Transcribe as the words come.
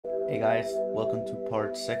Hey guys, welcome to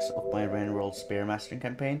part 6 of my Rain World Spearmastering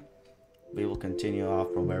campaign. We will continue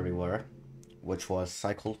off from where we were, which was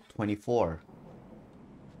cycle 24.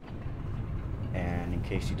 And in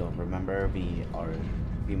case you don't remember, we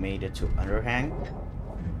made it to Underhang,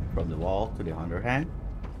 from the wall to the Underhang,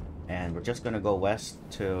 and we're just gonna go west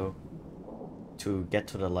to get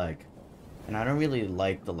to the leg. And I don't really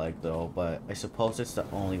like the leg though, but I suppose it's the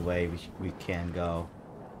only way we can go.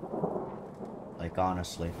 Like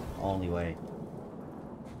honestly, only way.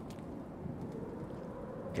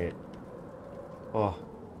 Okay. Oh,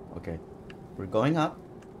 okay. We're going up.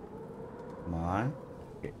 Come on.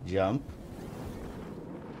 Okay, jump.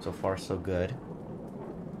 So far, so good.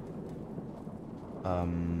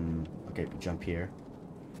 Okay, jump here.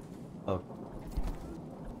 Oh.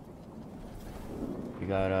 We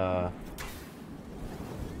got,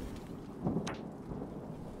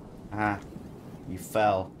 Ah. You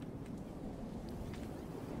fell.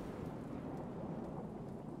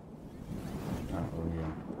 Oh,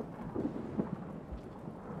 yeah.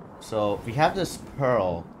 So, we have this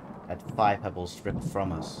pearl at 5 pebbles stripped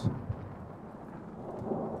from us.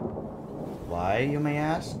 Why, you may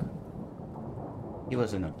ask? He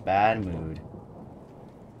was in a bad mood.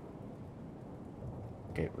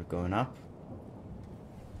 Okay, we're going up.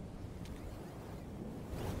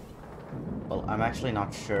 Well, I'm actually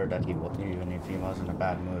not sure that even if he was in a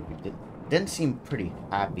bad mood, he didn't seem pretty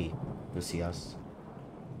happy to see us.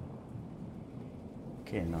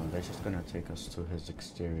 Okay, no, they're just gonna take us to his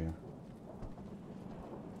exterior.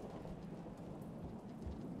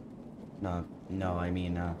 No, I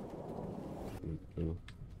mean, Blue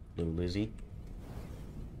Lizzie.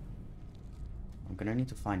 I'm gonna need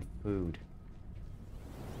to find food.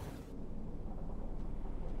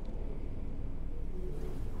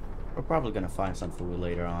 We're probably gonna find some food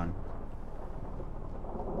later on.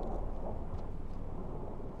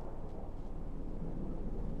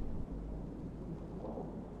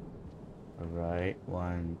 Alright,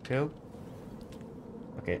 1, 2.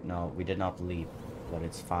 Okay, no, we did not leave, but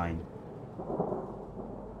it's fine.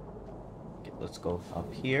 Okay, let's go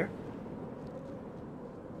up here.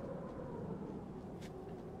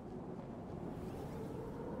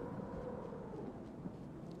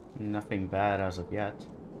 Nothing bad as of yet.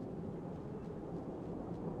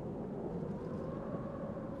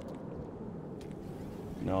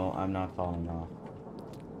 No, I'm not falling off.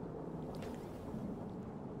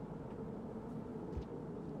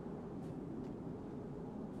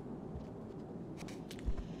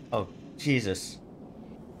 Oh, Jesus.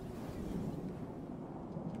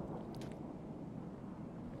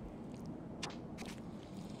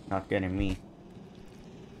 Not getting me.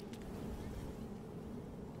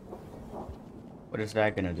 What is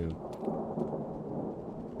that gonna do?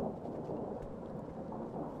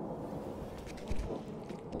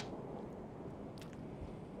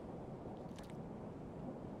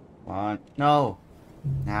 Come on. No!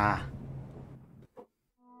 Nah.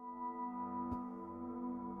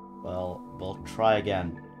 Well, we'll try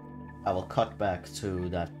again. I will cut back to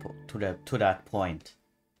that point.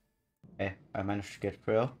 Okay, I managed to get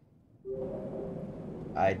through.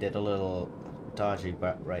 I did a little dodgy,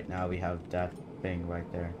 but right now we have that thing right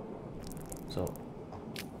there. So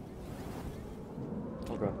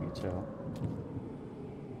I'll drop you too.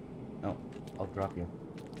 No, I'll drop you.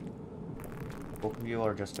 Both of you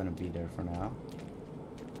are just gonna be there for now.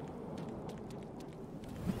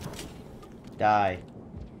 Die.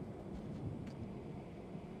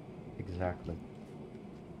 Exactly.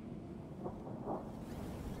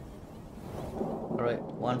 Alright,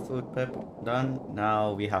 1 food pip done.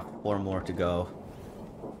 Now we have 4 more to go.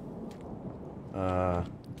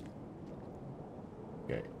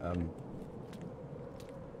 Okay,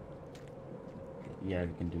 yeah,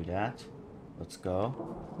 we can do that. Let's go.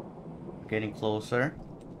 We're getting closer.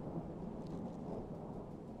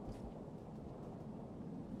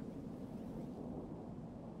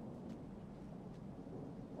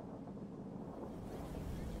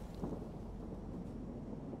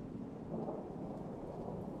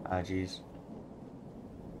 Ah, jeez.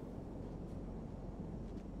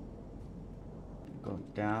 Go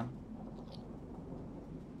down.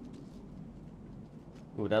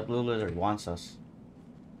 Ooh, that blue lizard wants us.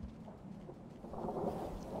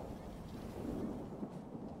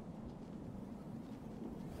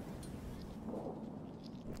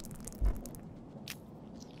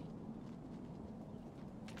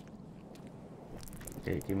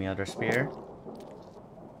 Okay, give me other spear.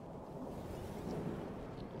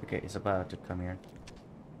 Okay, it's about to come here.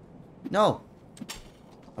 No!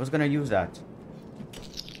 I was gonna use that.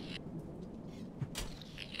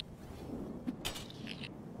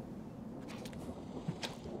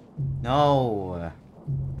 No.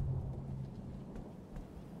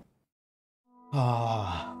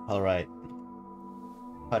 Ah, all right.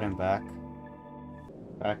 Put him back.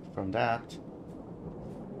 Back from that.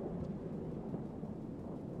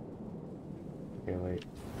 Okay, wait.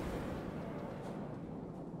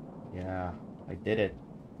 Yeah, I did it.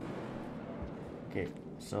 Okay,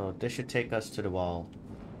 so this should take us to the wall.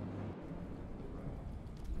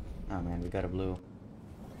 Oh man, we got a blue.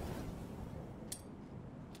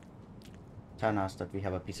 Telling us that we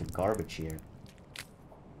have a piece of garbage here.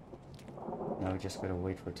 Now we just gotta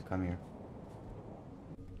wait for it to come here.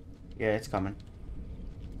 Yeah, it's coming.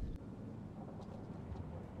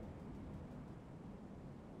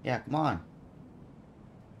 Yeah, come on.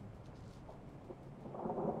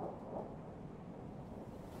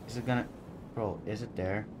 Is it gonna... Bro, is it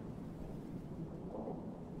there?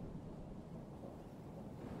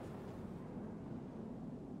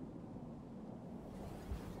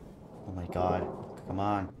 Oh my god. Come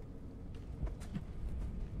on.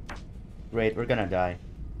 Great, we're gonna die.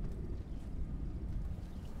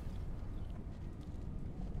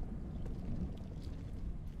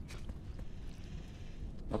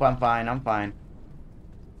 Nope, I'm fine, I'm fine.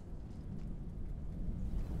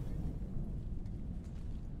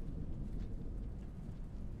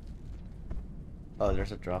 Oh,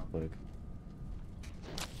 there's a drop bug.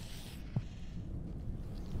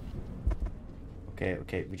 Okay,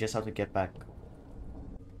 okay, we just have to get back.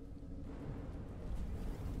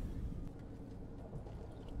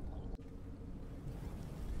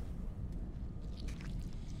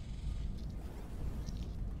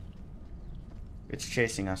 It's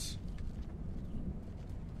chasing us.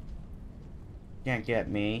 Can't get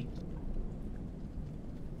me.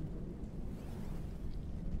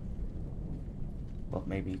 Well,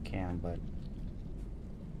 maybe you can, but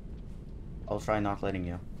I'll try not letting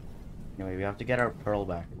you. Anyway, we have to get our pearl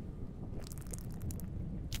back.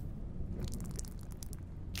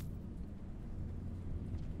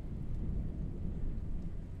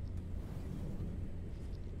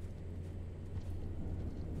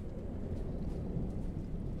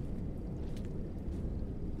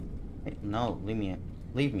 Hey, no, leave me.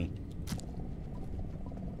 Leave me.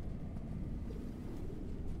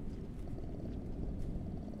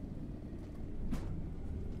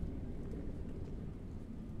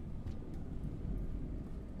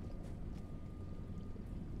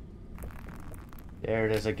 There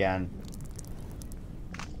it is again.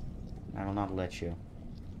 I will not let you.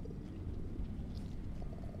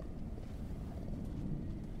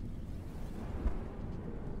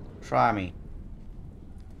 Try me.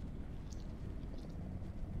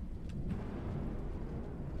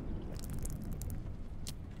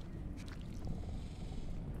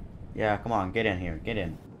 Yeah, come on, get in here. Get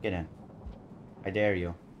in. Get in. I dare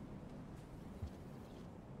you.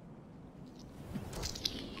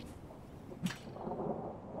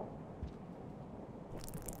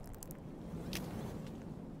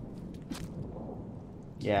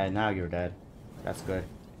 Yeah, now you're dead. That's good.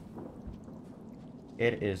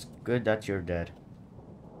 It is good that you're dead.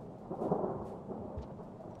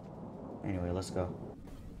 Anyway, let's go.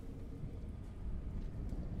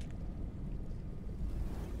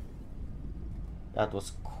 That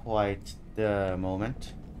was quite the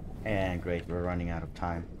moment. And great, we're running out of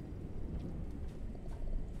time.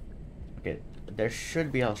 Okay, there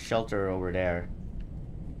should be a shelter over there.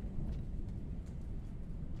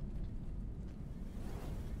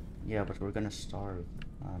 Yeah, but we're gonna starve.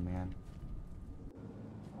 Oh man.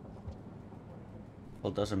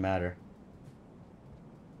 Well, it doesn't matter.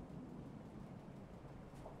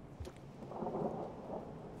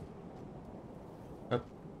 Yep.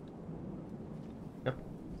 Yep.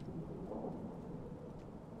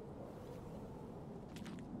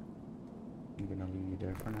 I'm gonna leave you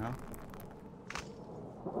there for now.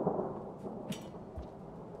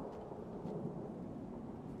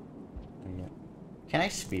 Yeah. Can I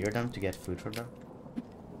spear them to get food for them?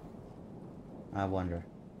 I wonder.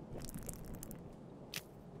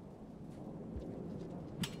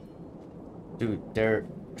 Dude, they're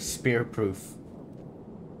spear proof.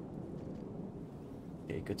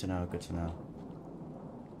 Okay, good to know, good to know.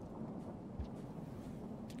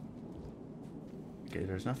 Okay,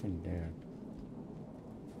 there's nothing there.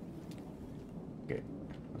 Okay,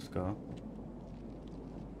 let's go.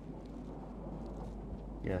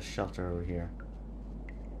 Yeah, shelter over here.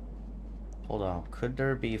 Hold on, could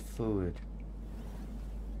there be food?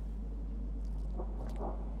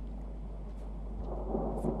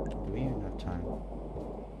 Do we even have time?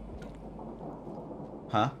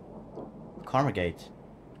 Huh? Karma Gate.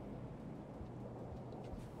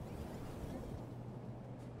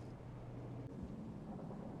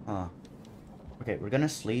 Huh. Okay, we're gonna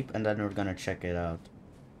sleep and then we're gonna check it out.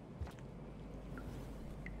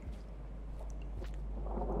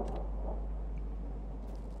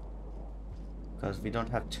 Because we don't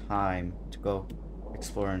have time to go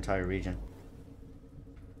explore an entire region.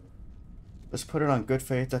 Let's put it on good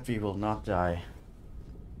faith that we will not die.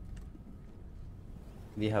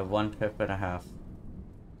 We have 1 pip and a half.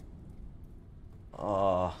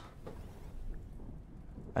 Oh,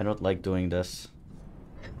 I don't like doing this.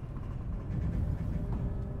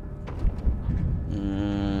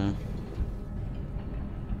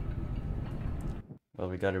 Well,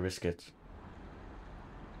 we gotta risk it.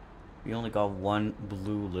 We only got 1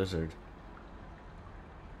 blue lizard.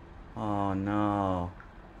 Oh no.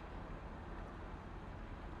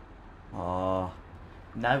 Oh,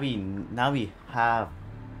 now we have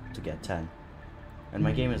to get 10. And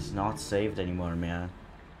my game is not saved anymore, man.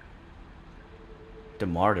 The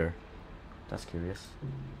martyr. That's curious.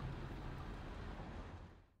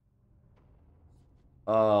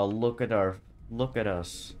 Oh, look at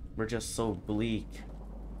us. We're just so bleak.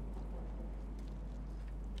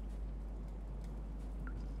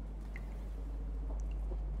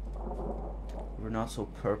 We're not so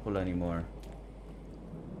purple anymore.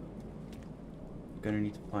 Gonna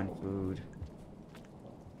need to find food.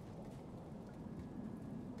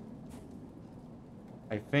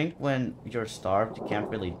 I think when you're starved, you can't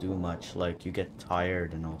really do much. Like, you get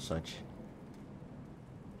tired and all such.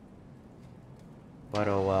 But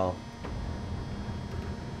oh well.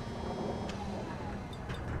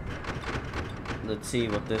 Let's see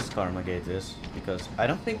what this karma gate is, because I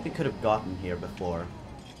don't think we could have gotten here before.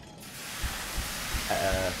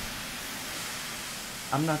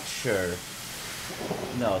 I'm not sure.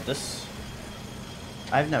 No, this...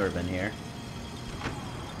 I've never been here.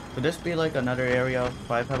 Could this be like another area of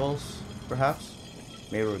 5 pebbles, perhaps?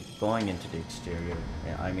 Maybe we're going into the exterior.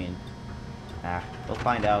 Yeah, I mean... we'll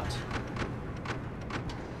find out.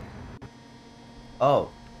 Oh.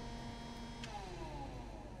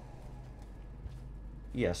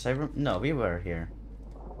 Yes, no, we were here.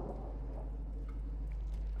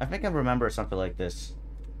 I think I remember something like this.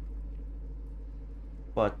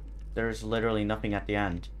 But there's literally nothing at the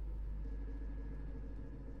end.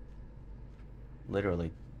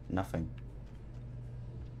 Literally nothing.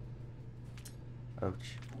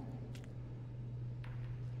 Ouch.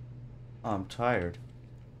 Oh, I'm tired.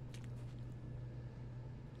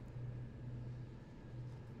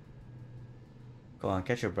 Go on,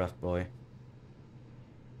 catch your breath, boy.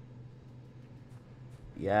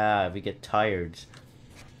 Yeah, we get tired.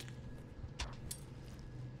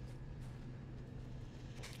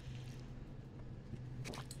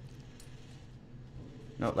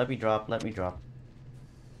 No, let me drop, let me drop.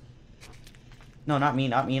 No, not me,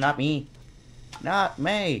 not me, not me. Not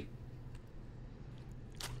me.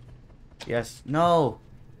 Yes, no.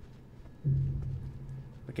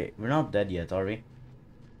 Okay, we're not dead yet, are we?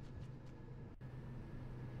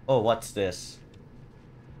 Oh, what's this?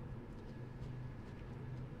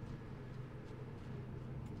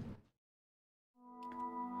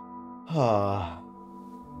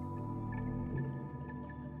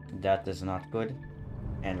 That is not good.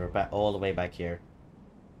 And we're back all the way back here.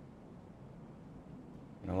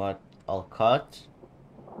 You know what? I'll cut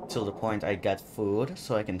till the point I get food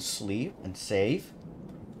so I can sleep and save.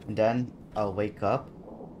 And then I'll wake up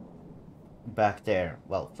back there.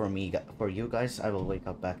 Well, for you guys, I will wake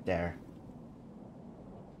up back there.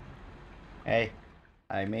 Hey,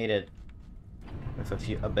 I made it with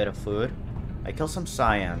a bit of food. I killed some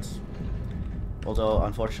cyans. Although,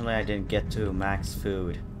 unfortunately, I didn't get to max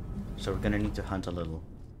food. So we're gonna need to hunt a little.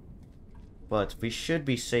 But we should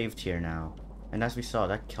be saved here now. And as we saw,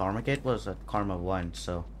 that karma gate was at karma 1,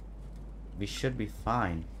 so we should be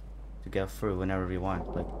fine to get through whenever we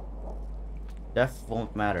want. Like, death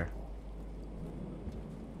won't matter.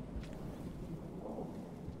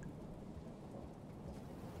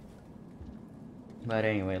 But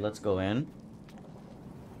anyway, let's go in.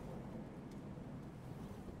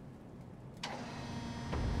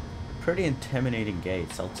 Pretty intimidating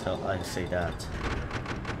gates, I say that.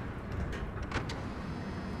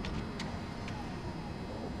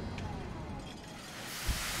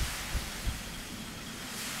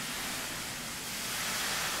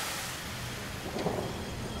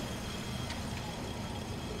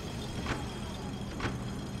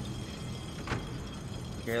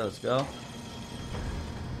 Okay, let's go.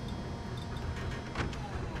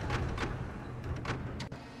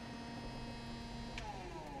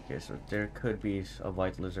 Okay, so there could be a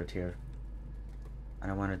white lizard here. I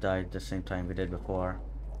don't want to die at the same time we did before.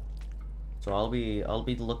 So I'll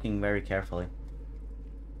be looking very carefully.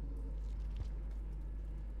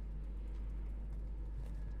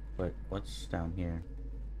 But what's down here?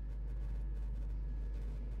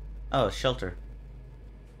 Oh, shelter.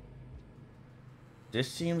 This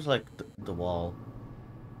seems like the wall.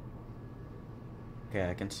 Okay,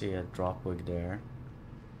 I can see a drop wig there.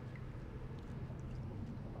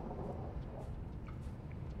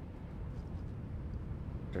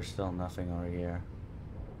 There's still nothing over here.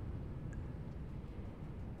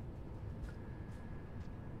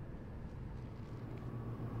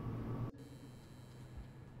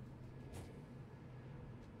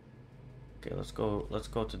 Okay, let's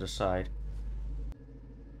go to the side.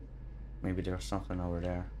 Maybe there's something over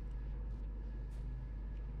there.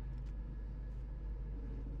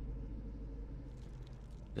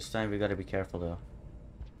 This time we gotta be careful though.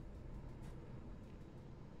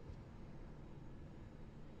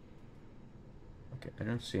 Okay, I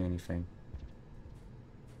don't see anything.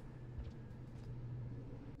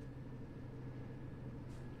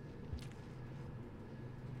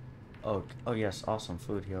 Oh yes, awesome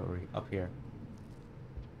food here up here.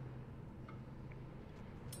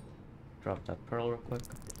 Drop that pearl real quick.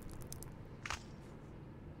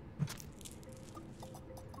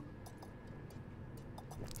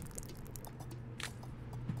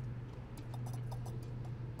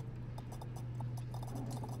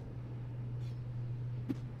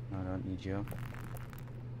 No, I don't need you.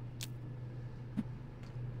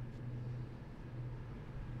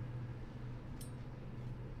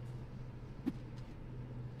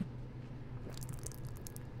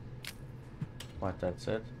 What, that's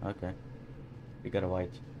it? Okay. We got a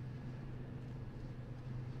white.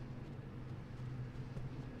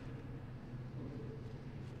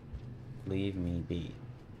 Leave me be.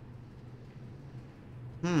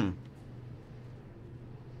 I'm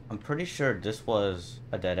pretty sure this was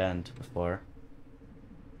a dead end before.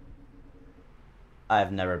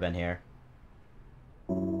 I've never been here.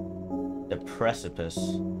 The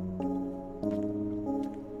precipice.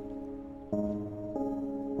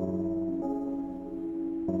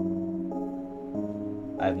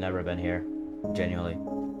 I've never been here. Genuinely.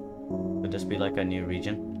 Would this be like a new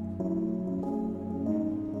region?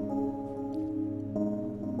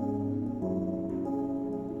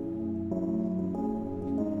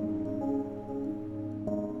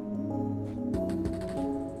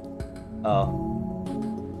 Oh.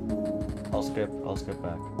 I'll skip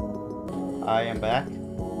back. I am back.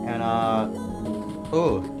 And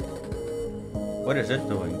ooh. What is it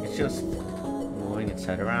doing? It's just moving its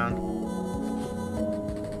head around.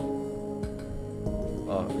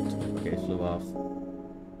 Oh, okay, it flew off.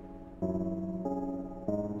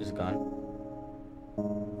 It's gone.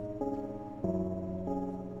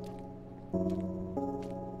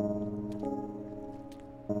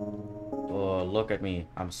 Oh, look at me.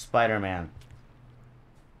 I'm Spider-Man.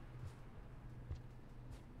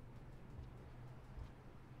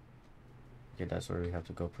 Okay, that's where we have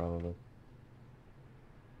to go probably.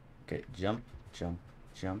 Okay, jump, jump,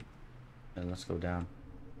 jump. And let's go down.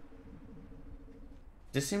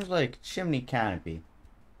 This seems like chimney canopy,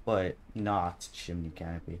 but not chimney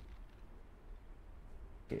canopy.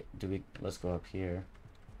 Okay, let's go up here.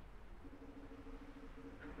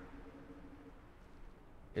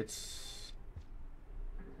 It's...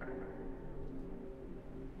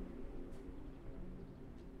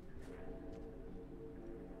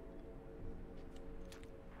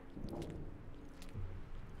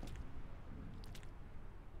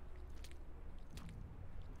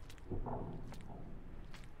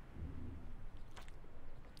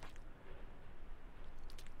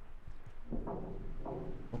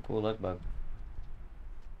 Oh, cool, luck bug.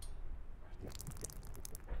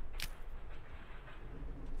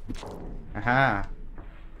 Aha!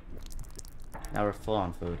 Now we're full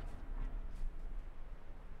on food.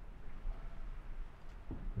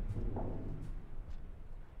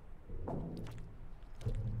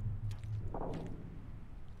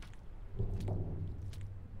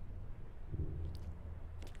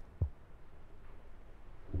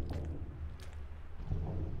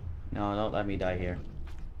 No, don't let me die here.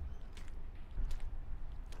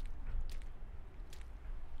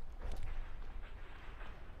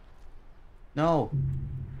 No!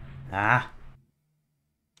 Ah!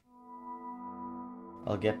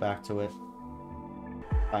 I'll get back to it.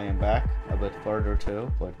 I am back a bit further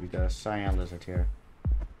too, but we got a cyan lizard here.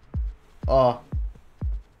 Oh!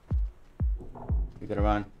 We gotta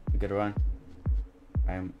run. We gotta run.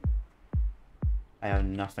 I have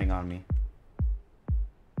nothing on me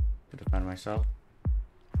to defend myself.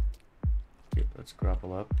 Okay, let's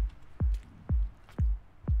grapple up.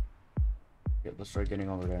 Okay, let's start getting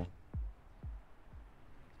over there.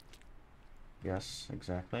 Yes,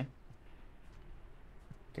 exactly.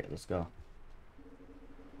 Okay, let's go.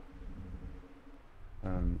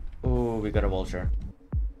 Ooh, we got a vulture.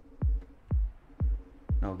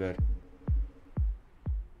 No good.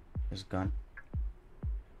 His gun.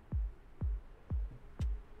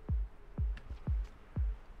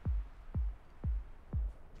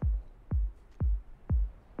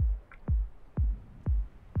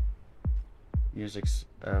 Music's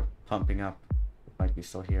pumping up. It might be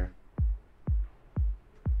still here.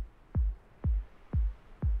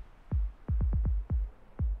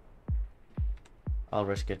 I'll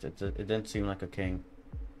risk it. It didn't seem like a king.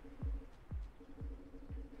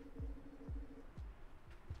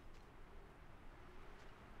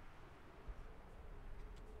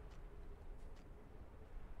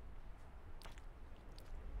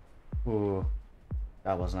 Ooh,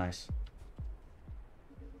 that was nice.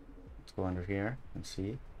 Let's go under here and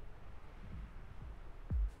see.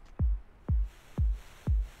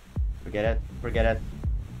 Forget it. Forget it.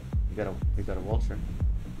 We got a vulture.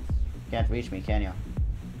 Can't reach me, can ya?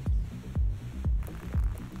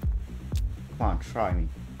 Come on, try me.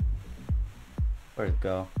 Where'd it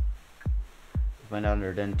go? It went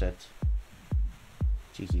under, didn't it?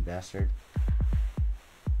 Cheeky bastard.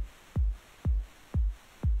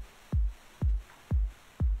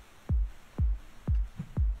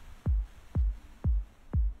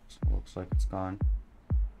 Looks like it's gone.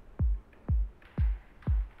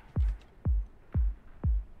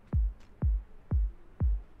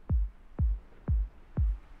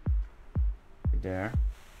 There.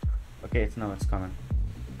 Okay, it's coming.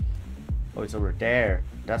 Oh, it's over there.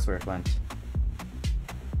 That's where it went.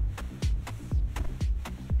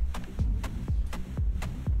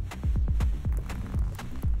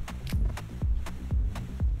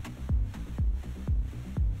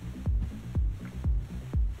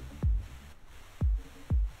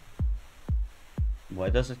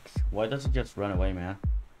 Why does it just run away, man?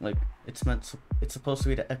 Like, it's supposed to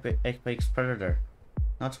be the apex predator.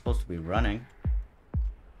 Not supposed to be running.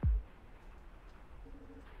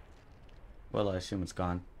 Well, I assume it's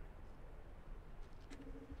gone.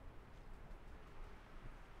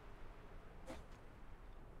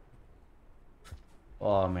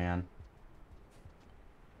 Oh, man.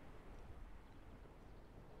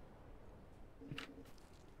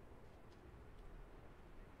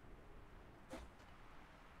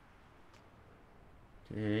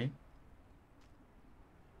 Okay.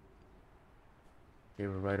 Okay, we're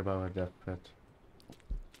right about our death pit.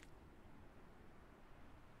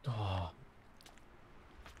 Oh.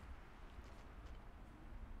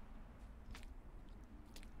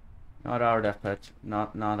 Not our death pit.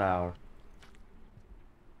 Not our.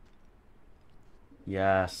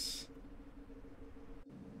 Yes.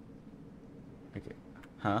 Okay.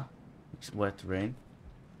 Huh? It's wet rain.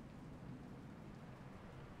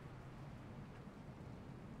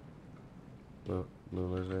 Blue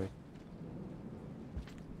lizard.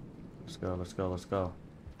 Let's go.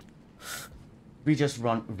 We just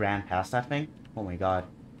ran past that thing? Oh my god.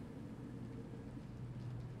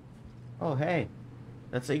 Oh hey.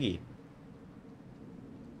 That's Iggy.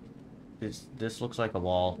 This looks like a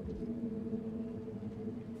wall.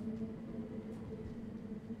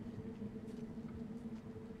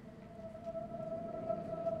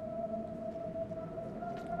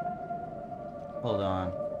 Hold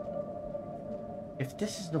on. If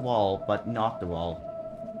this is the wall, but not the wall.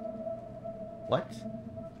 What?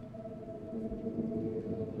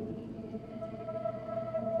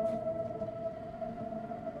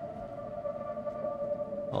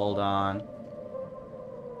 Hold on.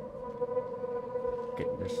 Okay,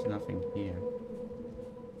 there's nothing here.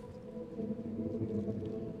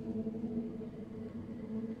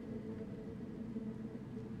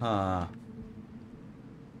 Huh.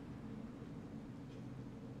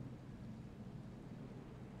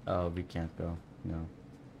 Oh, we can't go. No.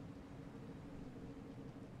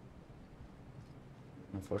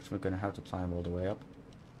 Unfortunately, we're gonna have to climb all the way up.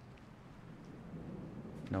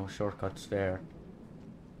 No shortcuts there.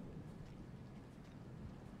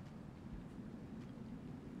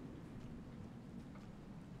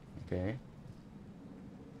 Okay.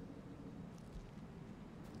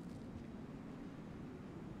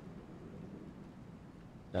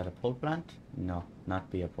 Is that a pole plant? No, not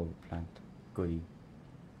be a pole plant. Goody.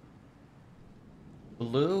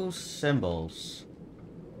 Blue symbols.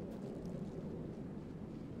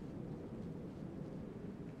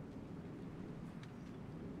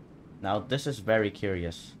 Now this is very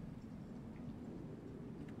curious.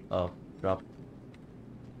 Oh, drop.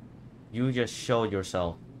 You just showed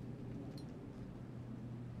yourself.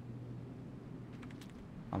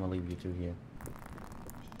 I'm gonna leave you two here.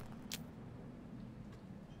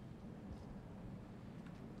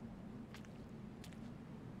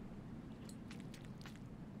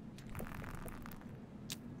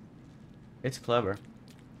 It's clever.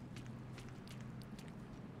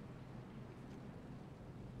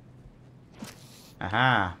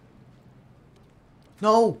 Aha.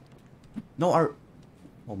 No! No, our...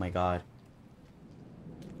 Oh my god.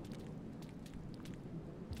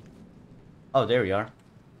 Oh, there we are.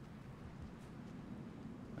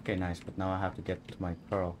 Okay, nice, but now I have to get to my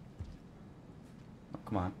pearl. Oh,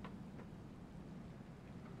 come on.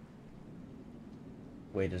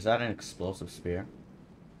 Wait, is that an explosive spear?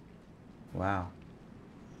 Wow.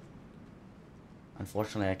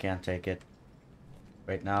 Unfortunately, I can't take it.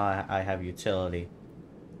 Right now, I have utility.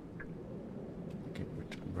 Okay,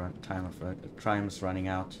 time's running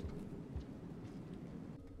out.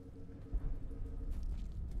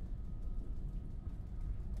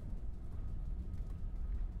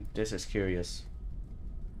 This is curious.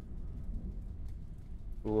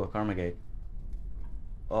 Ooh, a karma gate.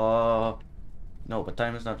 Oh, no, but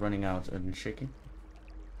time is not running out. And shaking.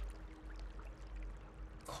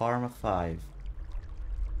 Karma 5.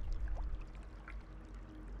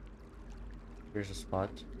 Here's a spot.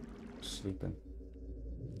 Sleeping.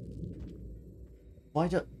 Why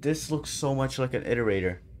do this looks so much like an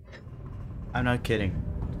iterator? I'm not kidding.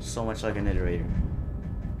 So much like an iterator.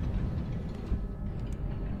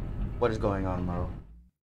 What is going on, Maro?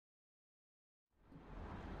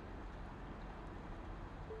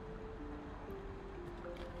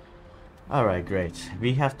 Alright, great.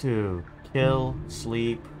 We have to kill,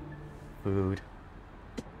 sleep, food.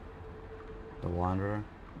 The Wanderer.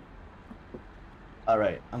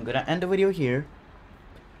 Alright, I'm gonna end the video here.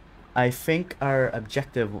 I think our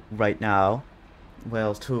objective right now,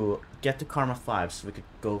 well, to get to Karma 5 so we could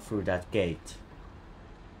go through that gate.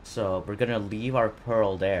 So we're gonna leave our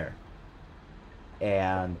pearl there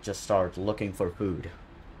and just start looking for food.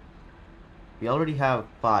 We already have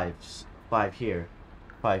five here,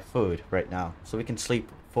 5 food right now, so we can sleep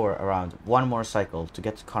for around 1 more cycle to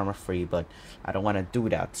get to Karma 3. But I don't want to do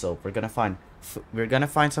that, so we're gonna find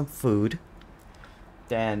some food,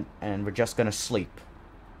 then, and we're just gonna sleep.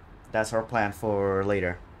 That's our plan for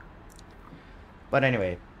later. But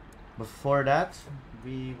anyway, before that,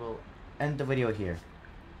 we will end the video here.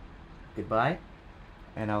 Goodbye,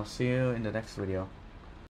 and I'll see you in the next video.